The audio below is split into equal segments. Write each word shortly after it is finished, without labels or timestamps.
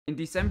In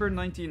December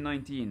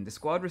 1919, the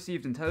squad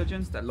received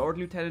intelligence that Lord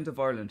Lieutenant of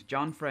Ireland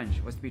John French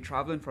was to be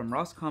travelling from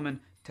Roscommon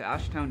to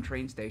Ashtown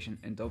train station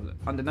in Dublin.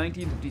 On the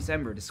 19th of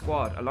December, the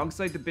squad,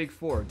 alongside the Big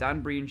Four,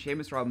 Dan Breen,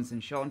 Seamus Robinson,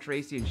 Sean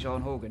Tracy and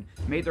Sean Hogan,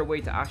 made their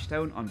way to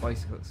Ashtown on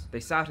bicycles. They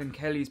sat in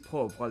Kelly's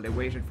pub while they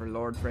waited for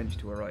Lord French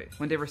to arrive.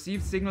 When they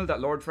received signal that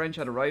Lord French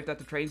had arrived at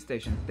the train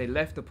station, they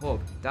left the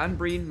pub. Dan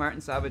Breen,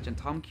 Martin Savage and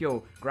Tom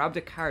Keogh grabbed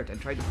a cart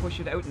and tried to push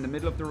it out in the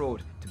middle of the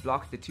road to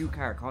block the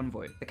two-car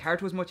convoy. The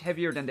cart was much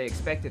heavier than they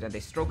expected and they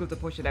struggled to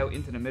push it out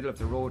into the middle of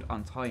the road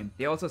on time.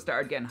 They also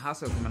started getting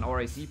hassle from an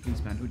RIC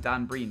policeman who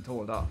Dan Breen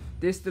told off.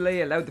 This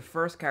delay allowed the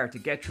first car to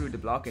get through the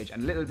blockage,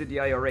 and little did the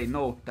IRA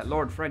know that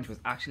Lord French was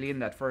actually in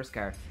that first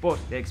car, but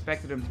they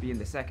expected him to be in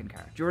the second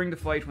car. During the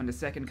fight, when the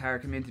second car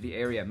came into the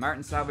area,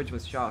 Martin Savage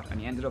was shot and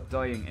he ended up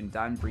dying in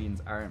Dan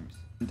Breen's arms.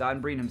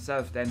 Dan Breen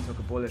himself then took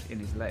a bullet in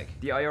his leg.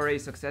 The IRA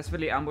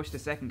successfully ambushed the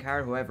second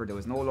car, however there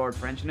was no Lord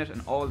French in it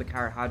and all the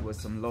car had was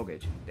some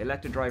luggage. They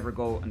let the driver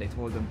go and they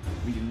told him,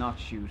 "We do not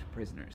shoot prisoners."